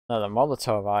Another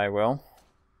Molotov, I will.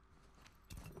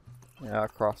 Yeah, I'll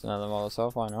craft another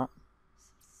Molotov, why not?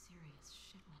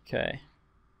 Okay.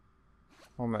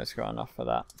 Almost got enough for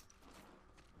that.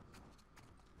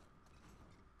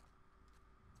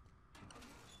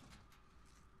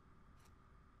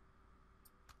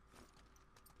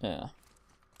 Yeah.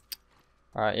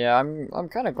 Alright, yeah, I'm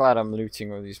kind of glad I'm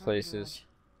looting all these places.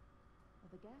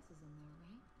 The gas is in there,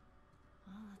 right?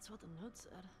 Well, that's what the note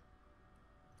said.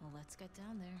 Well, let's get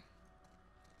down there.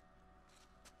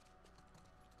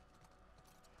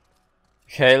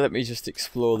 Okay, let me just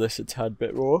explore this a tad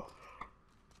bit more.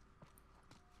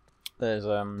 There's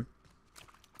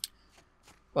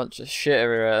bunch of shit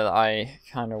everywhere that I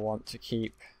kind of want to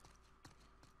keep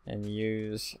and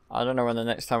use. I don't know when the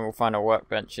next time we'll find a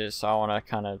workbench is, so I want to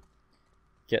kind of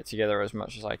get together as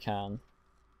much as I can.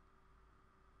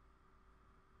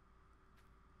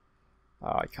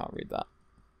 Oh, I can't read that.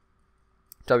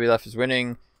 WLF is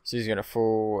winning, C's gonna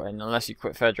fall, and unless you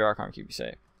quit Fedra, I can't keep you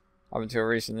safe. Up until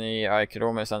recently, I could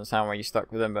almost understand why you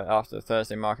stuck with them, but after the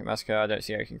Thursday Market Massacre, I don't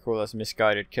see how you can call us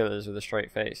misguided killers with a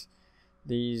straight face.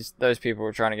 Those people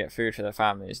were trying to get food for their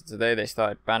families. Today they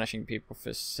started banishing people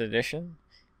for sedition.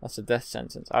 That's a death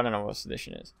sentence. I don't know what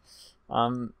sedition is.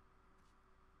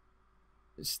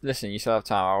 Listen, you still have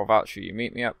time. I'll vouch for you.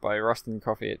 Meet me up by Rustin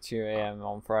Coffee at 2 AM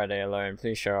on Friday alone.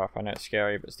 Please show up. I know it's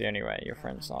scary, but it's the only way. Your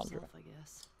friend Sandra. Yourself, I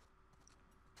guess.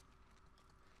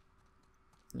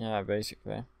 Yeah,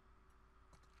 basically.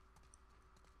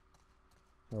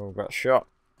 Oh, got shot.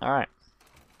 Alright.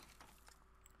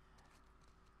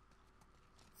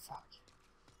 Fuck.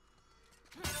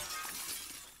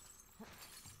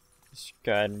 Just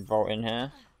go ahead and vault in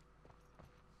here.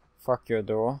 Fuck your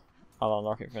door. I'll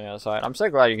unlock it from the other side. I'm so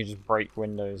glad you can just break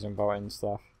windows and vault in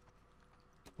stuff.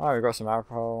 Oh, we've got some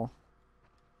alcohol.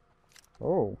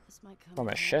 Oh, a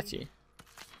machete.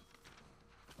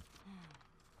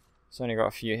 It's only got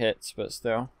a few hits, but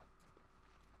still.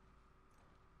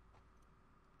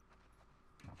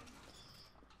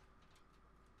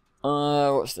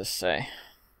 What's this say?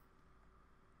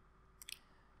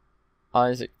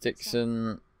 Isaac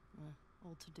Dixon.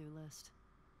 Old to-do list.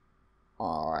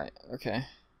 Alright, okay.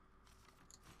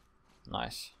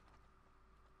 Nice.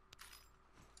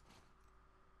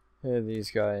 Who are these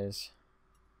guys?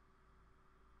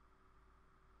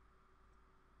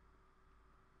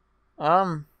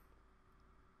 Yeah,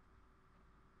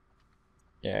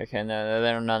 okay, no,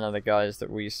 they're none of the guys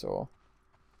that we saw.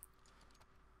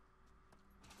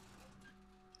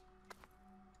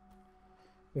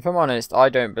 If I'm honest, I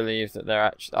don't believe that they're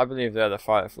actually... I believe they're the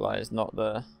Fireflies, not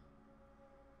the...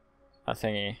 a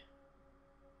thingy.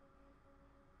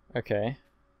 Okay.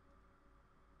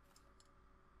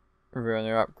 Review on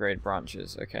their upgrade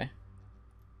branches, okay.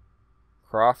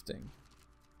 Crafting.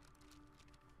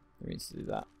 I mean to do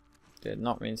that. Did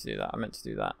not mean to do that, I meant to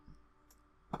do that.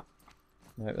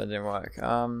 Nope, that didn't work.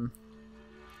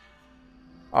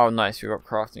 Oh nice, we got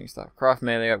crafting stuff. Craft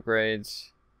melee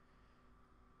upgrades.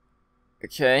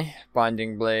 Okay,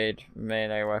 binding blade,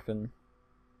 melee weapon.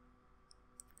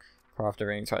 Craft a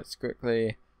ring sights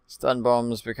quickly. Stun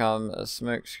bombs become a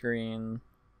smoke screen.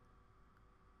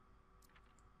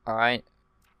 Alright.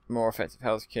 More effective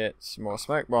health kits, more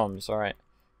smoke bombs, alright.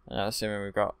 And I'm assuming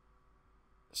we've got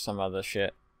some other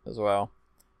shit as well.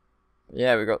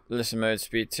 Yeah, we got listen mode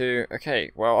speed 2. Okay,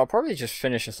 well I'll probably just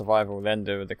finish a survival then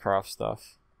do with the craft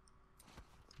stuff.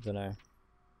 Don't know.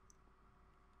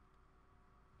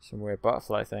 Some weird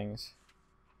butterfly things.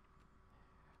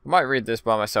 I might read this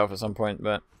by myself at some point,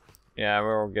 but yeah,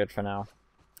 we're all good for now.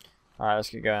 Alright, let's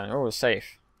get going. Oh, we're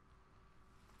safe.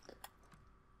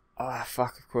 Ah,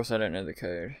 fuck, of course I don't know the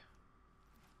code.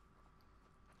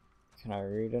 Can I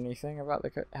read anything about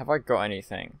the code? Have I got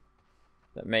anything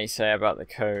that may say about the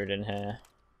code in here?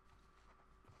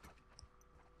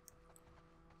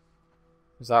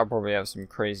 Because I'll probably have some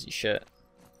crazy shit.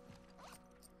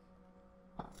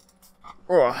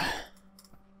 Oh.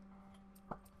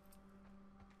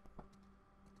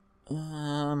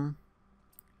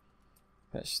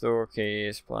 Pet store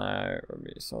keys, supply,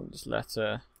 release on this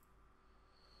letter.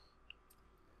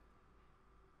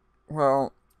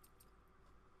 Well,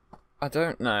 I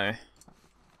don't know. I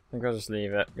think I'll just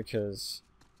leave it because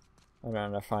I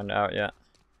don't know if I find it out yet.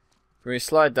 Can we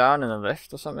slide down in a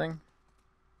lift or something?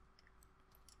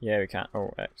 Yeah, we can.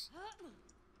 Oh, X.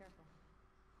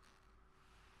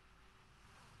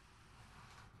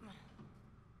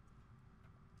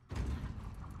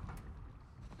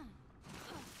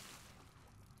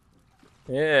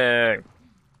 Yeah.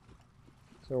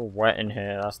 It's all wet in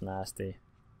here, that's nasty.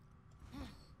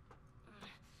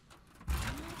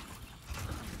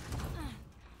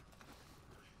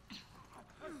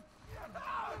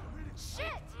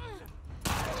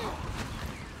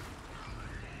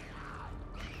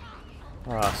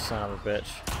 Oh, son of a bitch.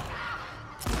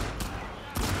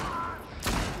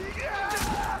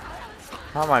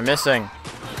 How am I missing?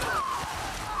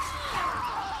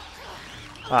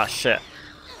 Ah, shit.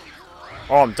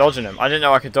 Oh, I'm dodging him. I didn't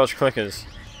know I could dodge clickers.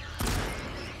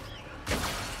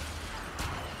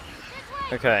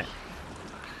 Okay.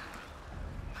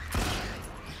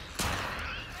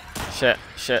 Shit,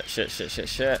 shit, shit, shit, shit,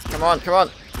 shit. Come on, come on!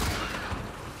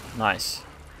 Nice.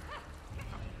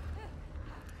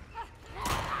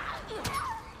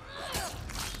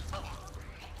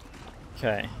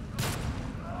 Okay.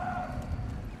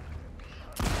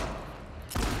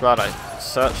 Glad I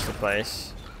searched the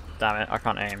place. Damn it, I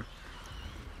can't aim.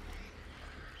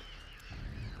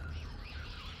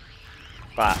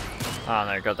 Bat. Oh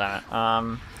no, god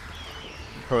damn it.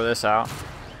 Pull this out.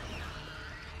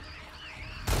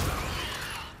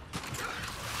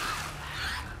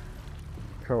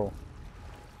 Cool.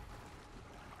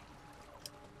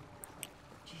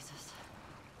 Jesus.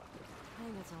 I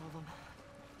think that's all of them.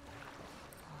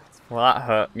 Well, that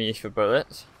hurt me for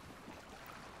bullets.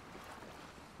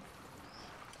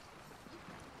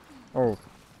 Oh.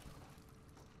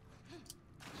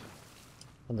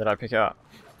 When did I pick it up?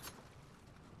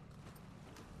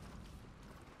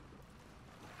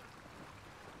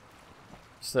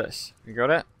 What's this? We got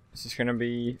it? Is this gonna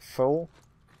be full?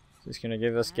 Is this gonna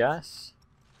give us gas?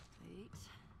 Wait.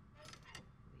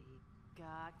 We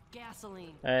got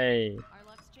gasoline. Hey. Our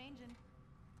luck's changing.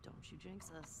 Don't you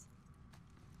jinx us.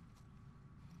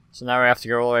 So now we have to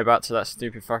go all the way back to that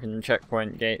stupid fucking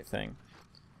checkpoint gate thing.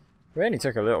 We only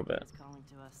took a little bit. It's calling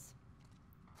to us.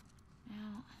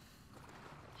 Now,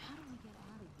 how do we get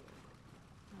out of here?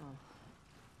 Oh.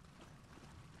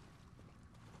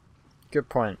 Good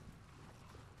point.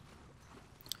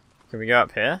 Can we go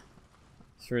up here?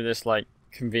 Through this, like,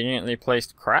 conveniently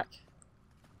placed crack?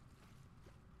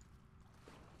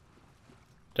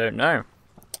 Don't know.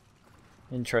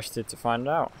 Interested to find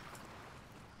out.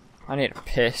 I need a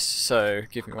piss, so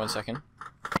give me 1 second.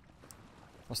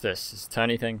 What's this? Is this a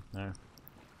turny thing? No.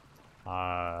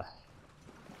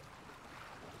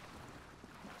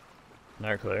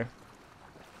 No clue.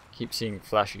 Keep seeing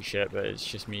flashy shit, but it's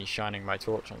just me shining my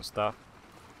torch on stuff.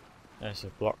 There's a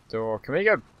blocked door. Can we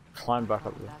go climb back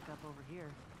up there? Back up over here.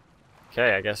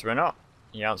 Okay, I guess we're not.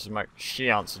 She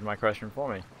answered my question for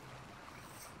me.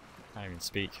 Can't even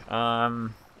speak. Oh,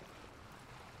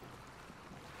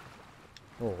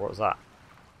 what was that?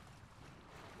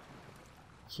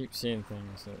 Keep seeing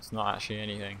things, so it's not actually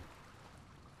anything.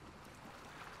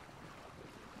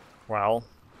 Well,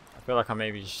 I feel like I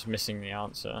may be just missing the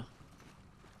answer.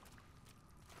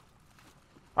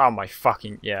 Oh my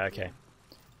fucking... yeah, okay.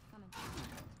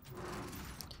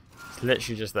 It's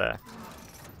literally just there.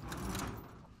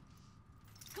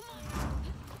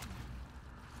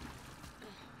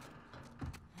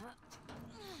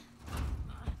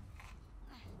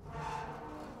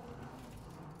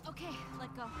 Okay,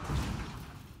 let go.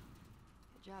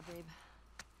 Good job, babe.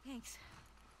 Thanks.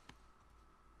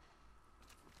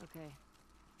 Okay,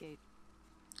 gate.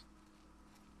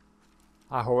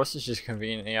 Our horse is just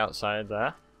conveniently outside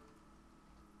there.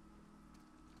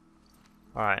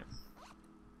 Alright.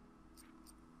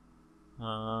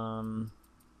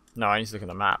 No, I need to look at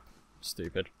the map.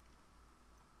 Stupid.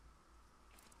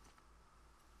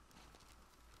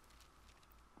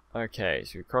 Okay,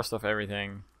 so we crossed off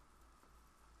everything.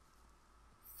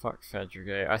 Fuck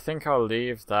Federgate. I think I'll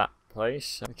leave that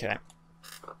place. Okay.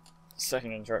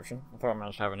 Second interruption. I thought I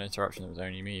managed to have an interruption that was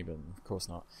only me, but of course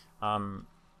not. Well,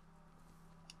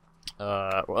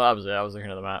 that was it. I was looking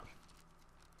at the map.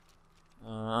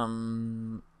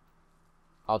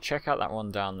 I'll check out that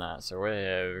one down there. So we're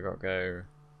here. We've got to go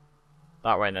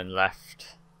that way and then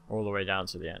left all the way down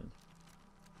to the end.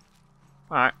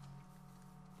 Alright.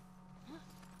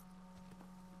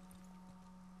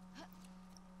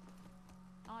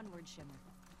 Onward, Shimmer.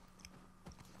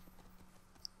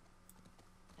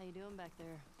 How you doing back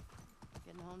there?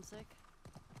 Getting homesick?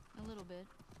 A little bit.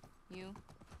 You?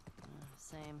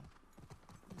 Same.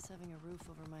 Just having a roof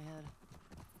over my head.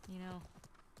 You know,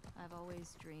 I've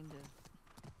always dreamed of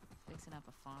fixing up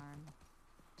a farm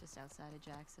just outside of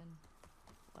Jackson.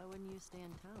 Why wouldn't you stay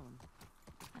in town?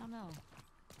 I don't know.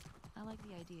 I like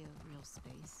the idea of real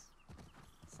space.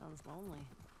 Sounds lonely.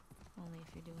 Only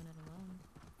if you're doing it alone.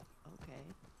 Okay.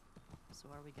 So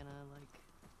are we gonna, like,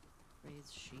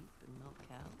 raise sheep and milk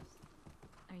cows?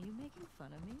 Are you making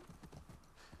fun of me?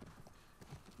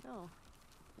 No.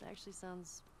 It actually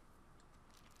sounds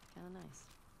kind of nice.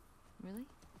 Really?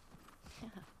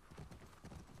 Yeah.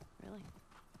 Really.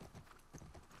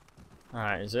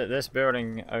 Alright, is it this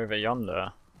building over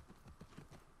yonder?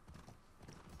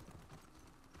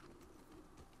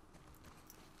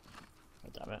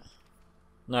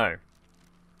 No.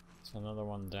 It's another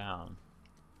one down.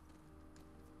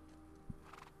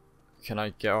 Can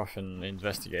I get off and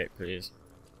investigate, please?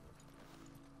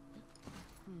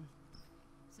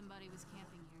 Somebody was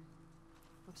camping here.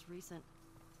 Looks recent.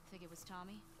 Think it was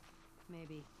Tommy?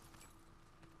 Maybe.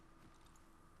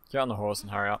 Get on the horse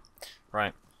and hurry up.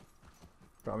 Right.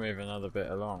 Gotta move another bit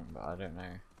along, but I don't know.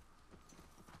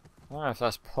 I don't know if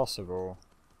that's possible.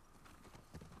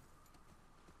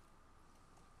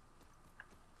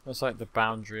 That's like the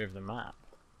boundary of the map.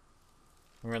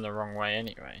 We're in the wrong way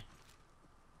anyway.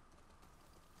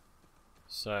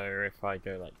 So if I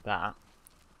go like that,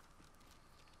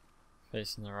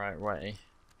 facing the right way,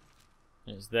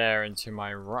 it's there and to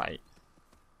my right.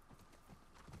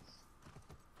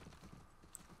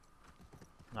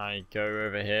 I go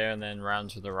over here and then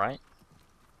round to the right.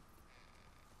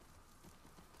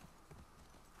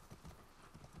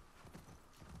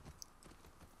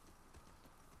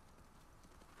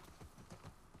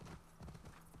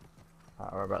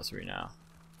 Alright, whereabouts are we now?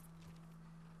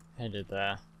 Headed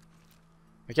there.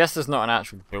 I guess there's not an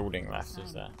actual building left,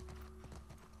 is there?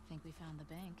 Think we found the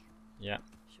bank. Yeah.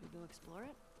 Should we go explore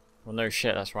it? Well, no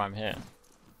shit, that's why I'm here.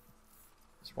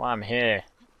 That's why I'm here.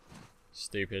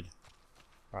 Stupid.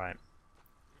 Right.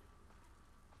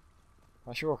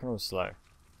 Why is she walking all slow?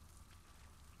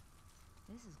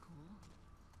 This is cool.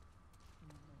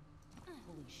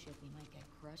 Holy shit, we might get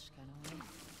crushed kind of way.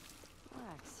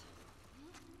 Relax.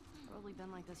 Probably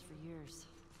been like this for years.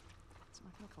 It's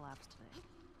not gonna collapse today.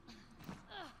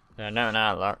 Yeah, no,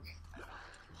 no, luck. I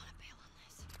wanna bail on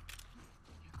this.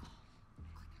 Your call.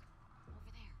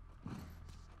 Quicker. Over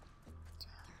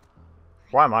there.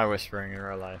 Why am I whispering in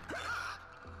real life?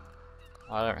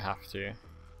 I don't have to.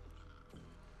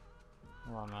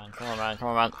 Come on, man. Come on, man. Come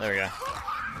on, man. There we go.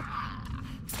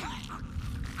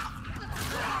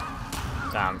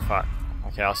 Damn, fuck.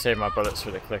 Okay, I'll save my bullets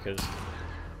for the clickers.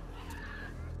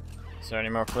 Is there any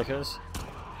more clickers?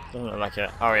 Doesn't look like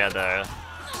it. Oh, yeah, there.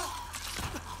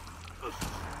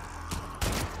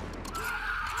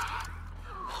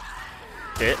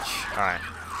 Bitch. Alright.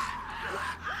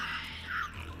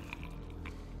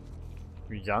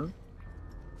 You done?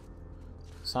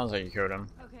 Sounds like you killed him.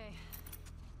 Okay.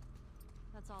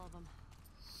 That's all of them.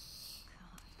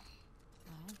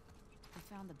 Well, we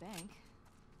found the bank.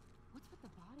 What's with the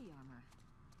body armor?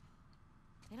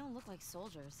 They don't look like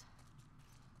soldiers.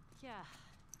 Yeah.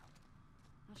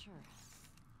 Not sure.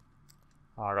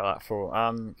 Oh, I got that full.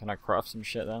 Can I craft some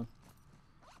shit then?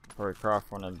 Probably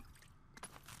craft one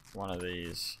of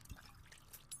these.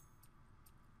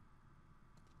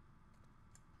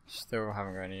 Still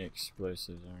haven't got any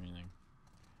explosives or anything.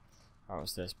 Oh,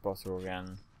 what's this? Bottle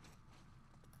again.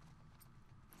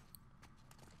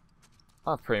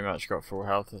 I've pretty much got full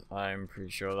health. I'm pretty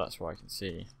sure that's what I can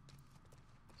see.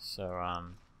 So,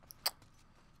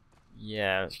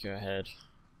 yeah, let's go ahead.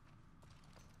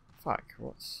 Fuck,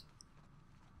 what's...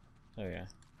 There we go.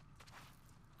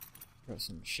 Got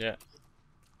some shit.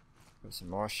 Got some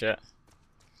more shit.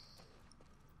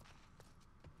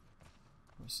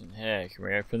 What's in here? Can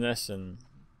we open this and...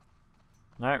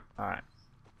 Nope, alright.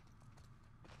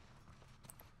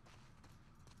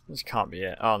 This can't be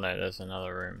it. Oh no, there's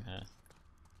another room here.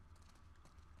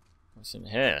 What's in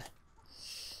here?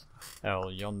 Oh,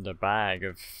 yonder bag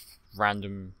of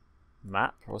random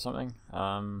map or something.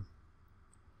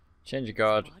 Change of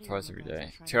guard twice every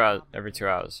day. 2 hours, every 2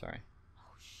 hours, sorry.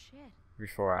 Oh shit. Every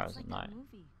 4 hours Like at night. that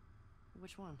movie.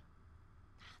 Which one?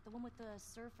 The one with the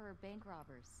surfer bank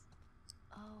robbers.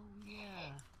 Oh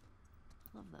yeah.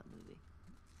 Love that movie.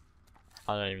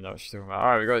 I don't even know what she's talking about.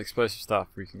 Alright, we got explosive stuff.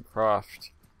 We can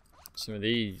craft some of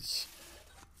these.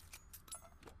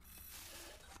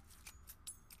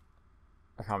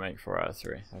 I can't make 4 out of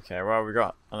 3. Okay, well we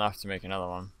got enough to make another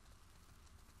one.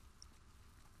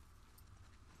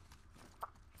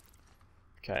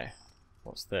 Okay,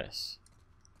 what's this?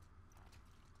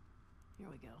 Here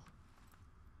we go.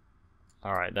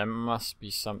 Alright, there must be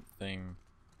something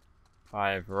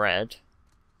I've read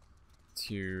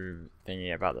to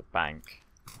thingy about the bank.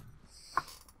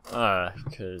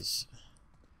 Because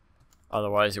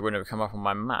otherwise it wouldn't have come up on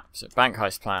my map. So bank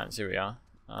heist plans, here we are.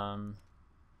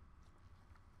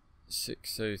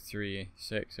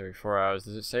 6036 every 4 hours.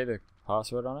 Does it say the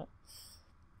password on it?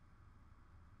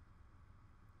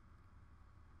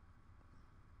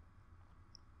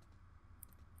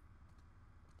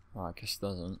 Oh, I guess it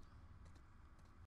doesn't.